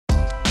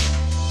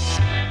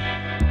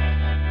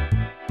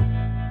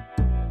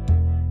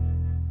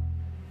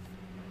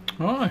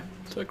Hi,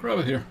 Tech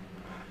Rabbit here.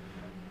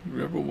 Have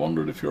you ever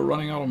wondered if you're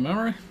running out of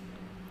memory?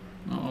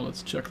 Oh,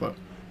 let's check that.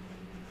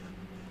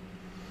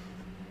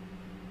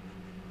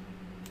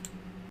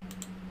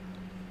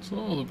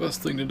 So the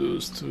best thing to do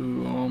is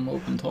to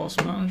open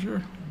Task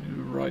Manager.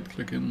 You right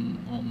click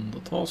on the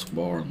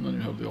taskbar and then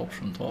you have the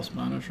option Task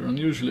Manager, and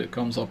usually it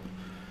comes up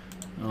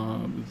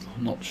with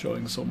not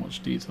showing so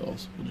much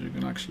details, but you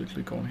can actually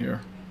click on here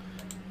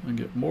and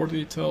get more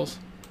details.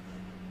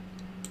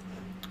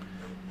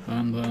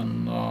 And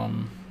then the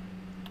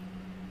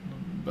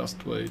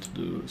best way to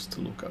do is to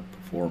look at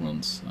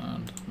performance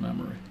and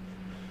memory.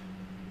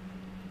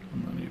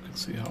 And then you can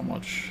see how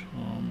much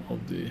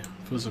of the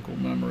physical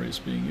memory is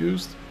being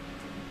used.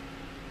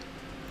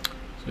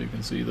 So you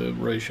can see the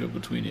ratio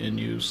between in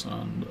use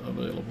and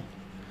available.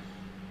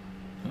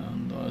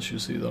 And as you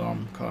see that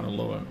I'm kind of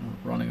low,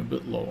 running a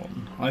bit low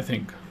on, I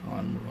think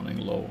I'm running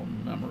low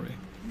on memory,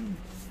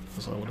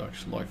 because I would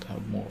actually like to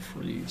have more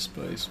free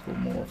space for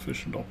more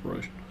efficient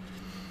operation.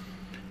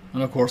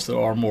 And of course there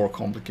are more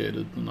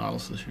complicated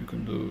analysis you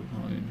can do.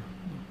 I mean,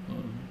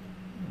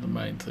 the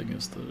main thing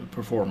is the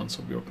performance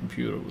of your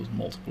computer with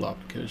multiple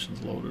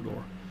applications loaded,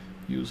 or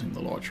using the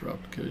larger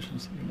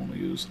applications that you want to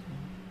use.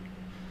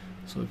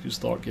 So if you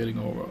start getting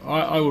over,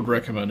 I would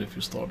recommend if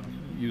you start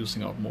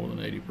using up more than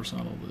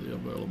 80% of the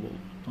available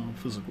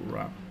physical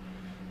RAM,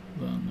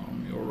 then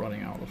you're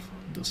running out of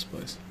disk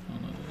space,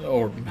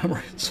 or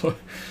memory, sorry,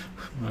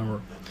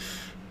 memory.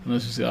 And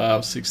as you see, I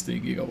have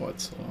 16 gigabytes,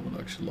 so I would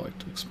actually like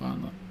to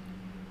expand that.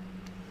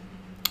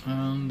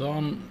 And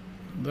then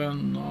the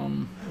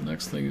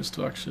next thing is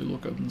to actually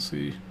look at and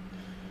see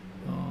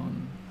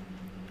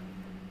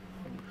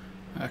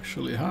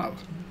actually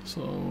have.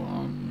 So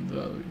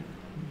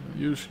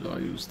usually I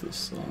use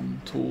this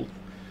tool,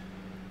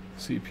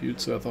 CPU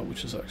setup,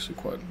 which is actually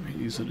quite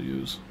easy to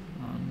use,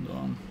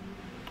 and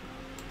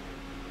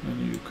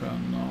then you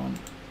can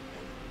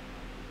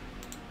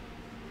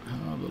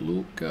have a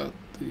look at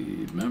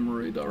the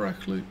memory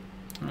directly,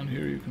 and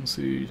here you can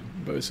see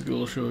basically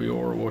it'll show you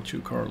what you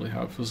currently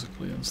have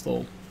physically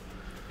installed.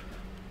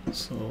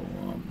 So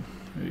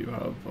here you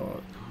have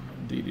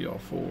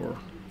DDR4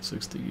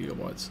 60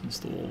 gigabytes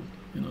installed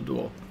in a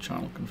dual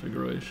channel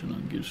configuration,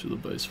 and gives you the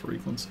base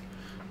frequency,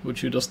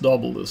 which you just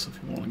double this if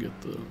you want to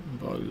get the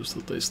values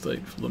that they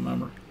state for the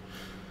memory.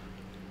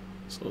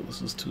 So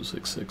this is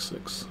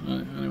 2666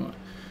 anyway,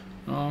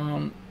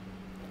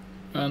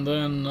 and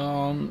then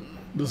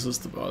this is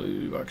the value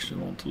you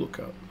actually want to look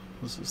at.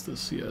 This is the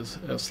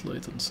CSS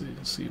latency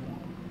C1,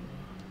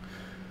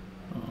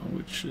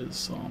 which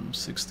is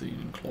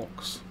 16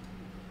 clocks.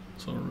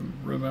 So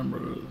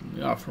remember,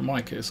 yeah, for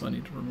my case I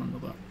need to remember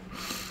that.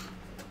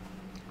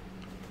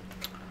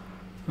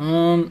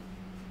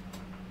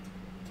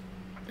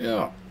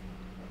 Yeah.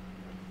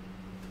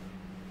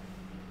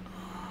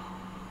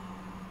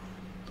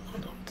 I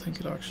don't think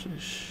it actually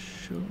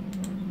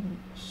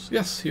shows.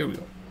 Yes, here we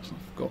go. So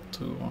I've got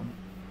to.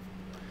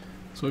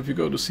 So if you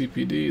go to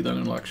CPD, then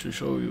it'll actually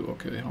show you,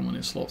 okay, how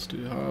many slots do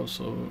you have.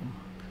 So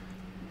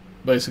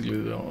basically,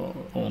 the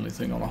only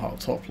thing on the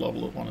top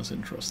level that one is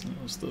interested in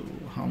is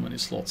how many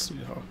slots do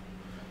you have.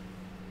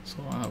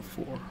 So I have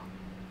 4,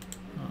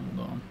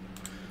 and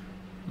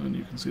then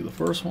you can see the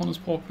first one is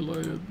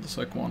populated, the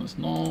second one is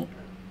not,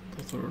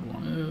 the third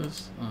one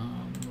is,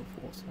 and the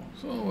fourth one.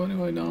 So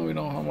anyway, now we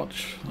know how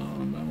much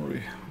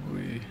memory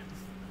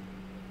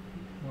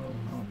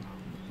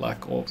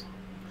lack of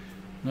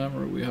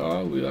memory we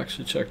have. We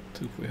actually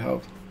checked if we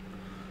have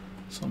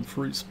some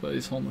free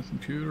space on the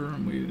computer,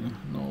 and we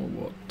know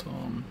what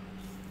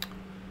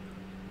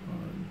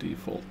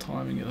default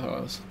timing it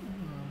has.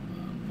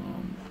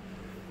 And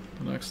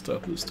the next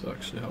step is to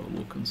actually have a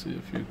look and see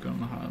if you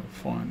can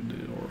find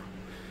your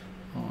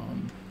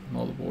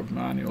motherboard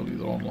manual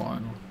either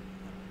online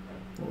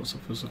or as a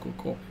physical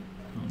copy.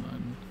 And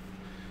then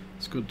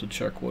it's good to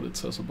check what it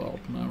says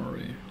about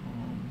memory.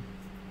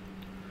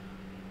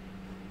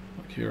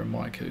 Like here in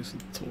my case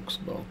it talks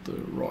about the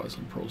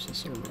Ryzen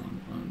processor,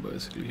 and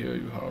basically here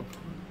you have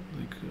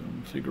the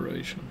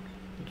configuration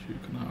that you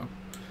can have.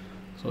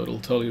 So it'll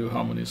tell you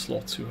how many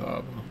slots you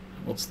have,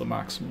 what's the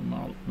maximum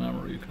amount of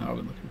memory you can have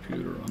in the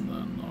computer, and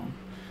then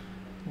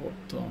what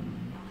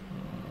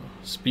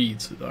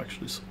speeds it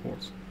actually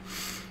supports.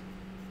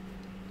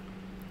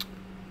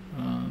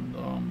 And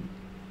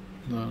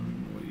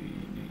then we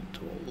need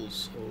to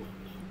also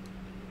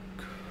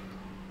look.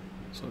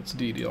 So it's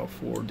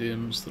DDR4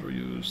 DIMMs that are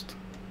used.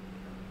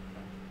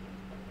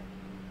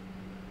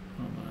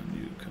 And then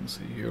you can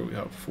see here we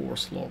have 4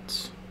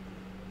 slots.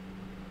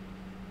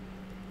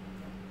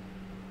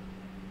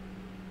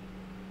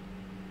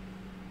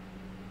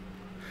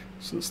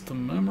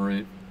 System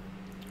memory,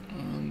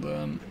 and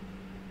then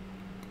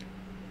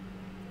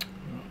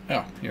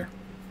yeah, here,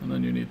 and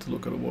then you need to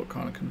look at what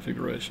kind of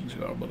configurations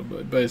you have.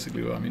 But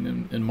basically, I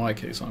mean, in my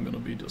case, I'm going to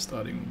be just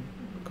adding,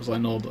 because I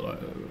know that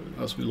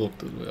as we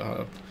looked at, I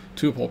have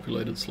 2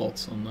 populated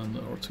slots, and then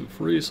there are 2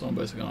 free, so I'm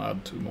basically going to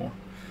add 2 more.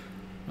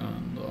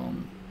 And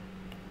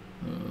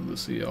the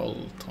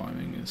CL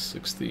timing is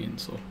 16,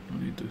 so I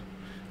need to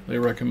they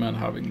recommend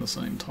having the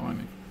same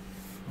timing.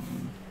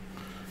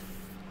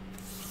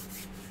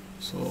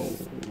 So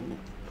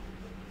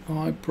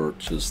I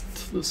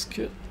purchased this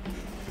kit.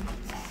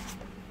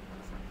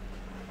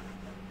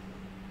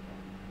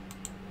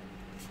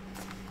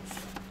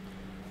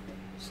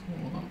 So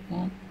that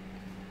one,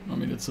 I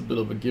mean, it's a bit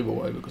of a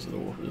giveaway because it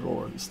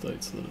already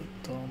states that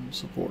it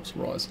supports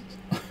risings.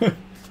 And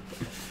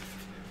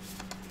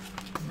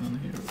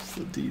here's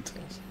the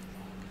details.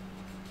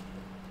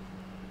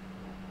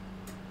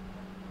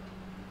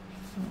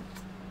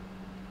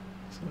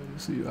 So you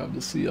see you have the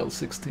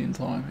CL16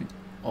 timing.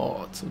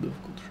 Oh, it's a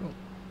difficult shot.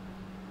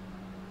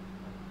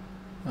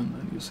 And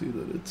then you see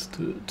that it's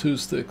two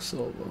sticks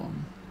of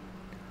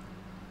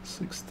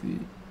 60.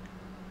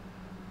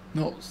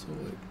 No, so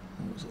wait,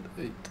 what was it?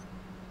 8.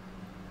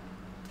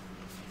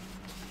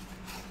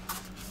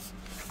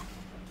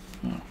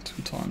 Oh,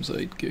 2 times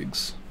 8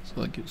 gigs.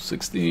 So that gives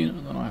 16,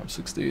 and then I have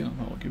 16, and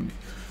that'll give me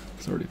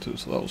 32.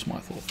 So that was my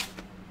thought.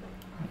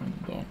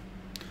 And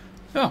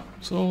yeah,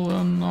 so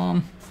then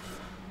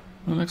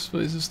the next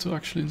phase is to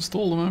actually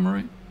install the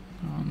memory,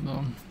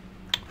 and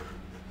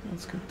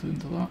let's get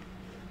into that.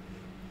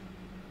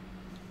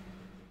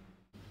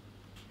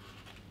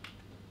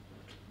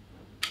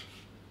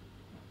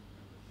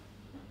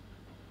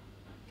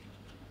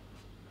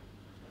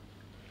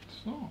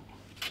 So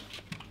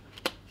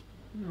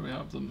here we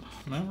have the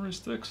memory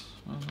sticks,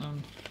 and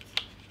then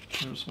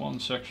there's one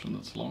section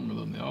that's longer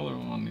than the other,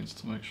 and one needs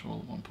to make sure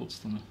that one puts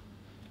them in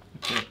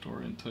the correct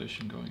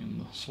orientation going in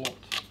the slot.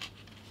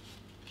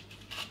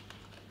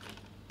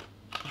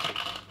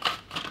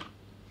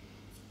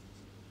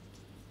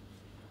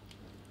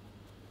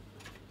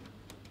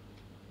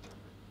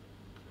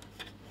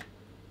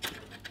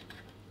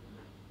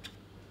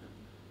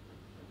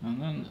 And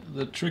then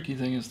the tricky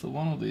thing is that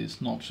one of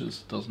these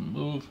notches doesn't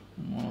move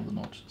and one of the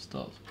notches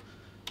does.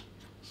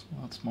 So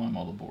that's my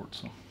motherboard,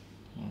 so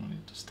I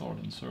need to start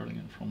inserting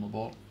it from the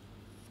bottom.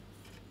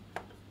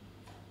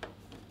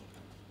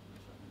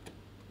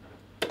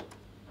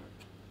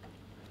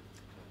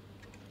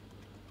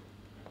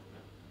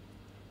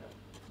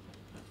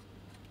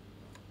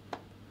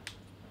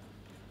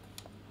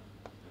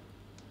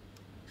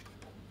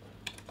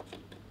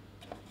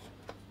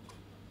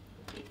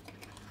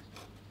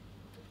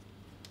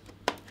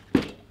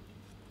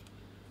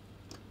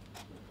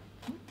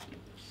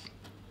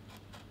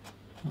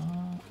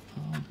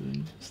 I'm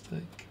doing a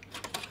mistake,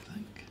 I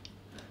think.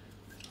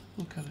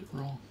 Look at it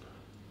wrong.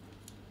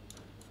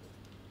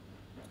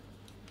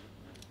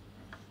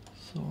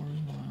 Sorry,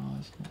 my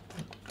eye's not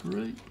that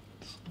great,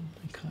 so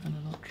I kind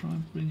of not try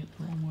and bring it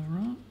the wrong way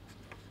around.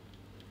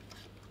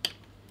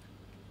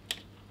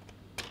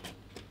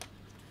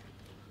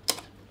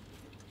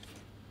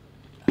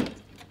 Let's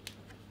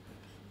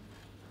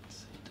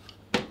see,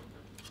 do it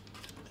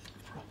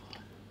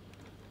properly.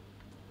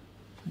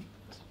 I think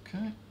that's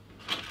okay.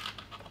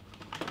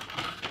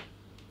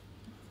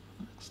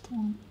 Next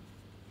one.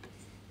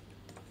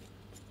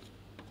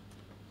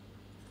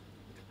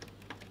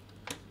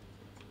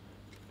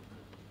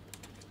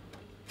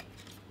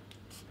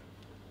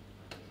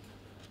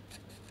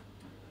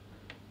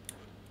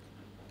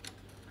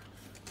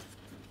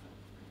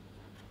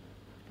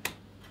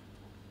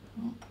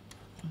 Oh,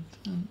 I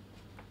didn't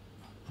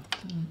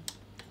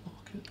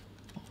lock it.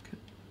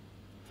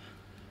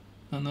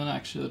 And then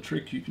actually the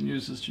trick you can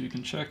use is you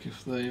can check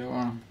if they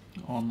are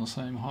on the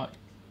same height.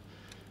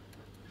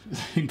 If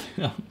you think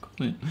they haven't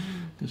gone in,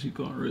 because you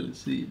can't really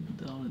see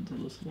down into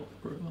the slot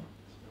very well.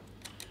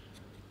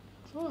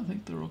 So I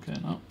think they're okay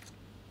now.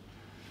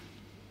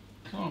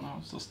 So now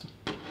it's just to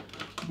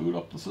boot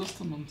up the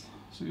system and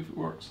see if it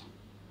works.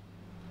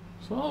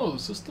 So the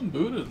system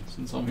booted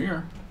since I'm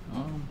here.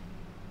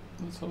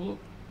 Let's have a look.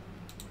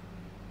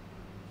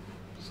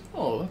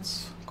 So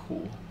that's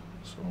cool.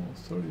 So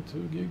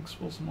 32 gigs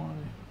was my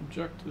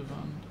objective,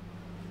 and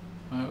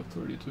I have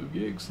 32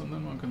 gigs, and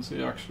then one can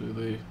see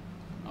actually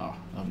I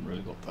haven't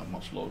really got that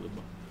much loaded,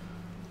 but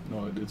you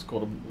know, it's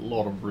got a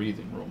lot of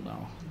breathing room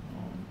now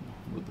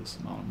with this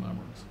amount of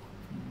memory, so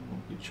I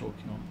won't be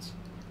choking on its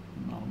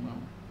amount of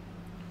memory.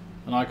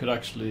 And I could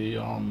actually,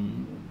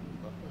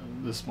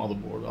 this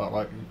motherboard,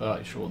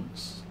 I shown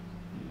this,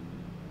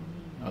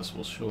 as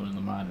was shown in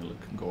the manual,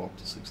 it can go up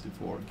to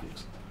 64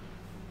 gigs.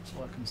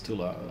 So I can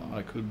still,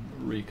 I could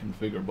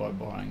reconfigure by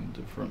buying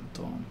different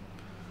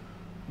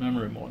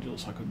memory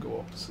modules. I could go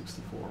up to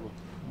 64, but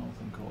I don't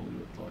think I'll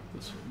leave it like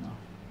this for now.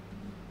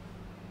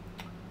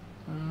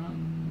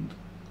 And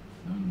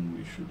then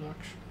we should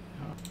actually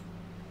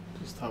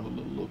just have a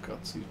little look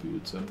at CPU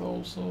itself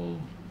also.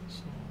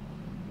 So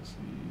let me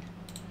see,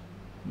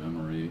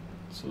 memory.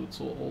 So it's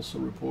also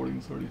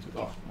reporting 32.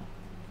 No,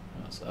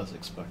 as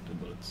expected,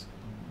 but it's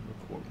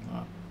reporting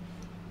that.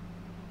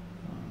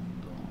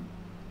 And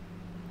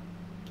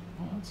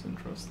oh, that's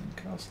interesting.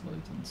 Cast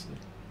latency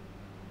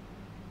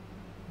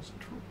was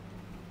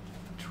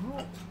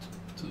dropped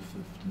to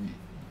 15.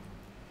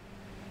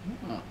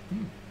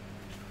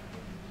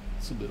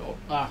 It's a bit odd.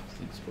 I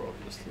think it's probably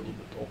just a little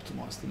bit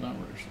optimized the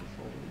memory, so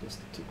probably just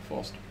a tick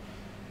faster.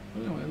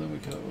 Anyway, then we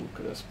can have a look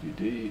at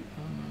SPD,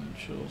 and it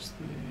shows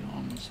the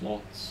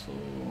slots, so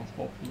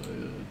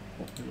populated,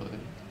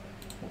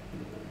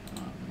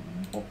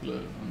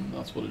 and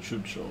that's what it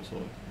should show, so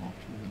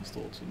after we've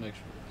installed, so make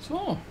sure.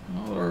 So,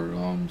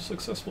 another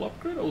successful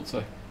upgrade, I would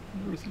say.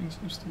 Everything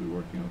seems to be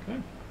working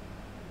okay.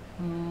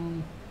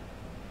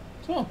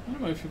 So,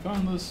 anyway, if you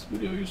found this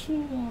video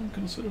useful,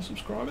 consider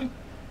subscribing.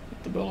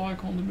 Hit the bell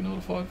icon to be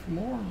notified for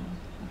more.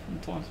 From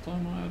time to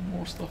time I add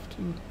more stuff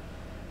to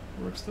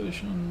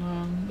Workstation,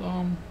 and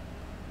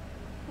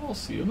I'll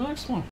see you in the next one.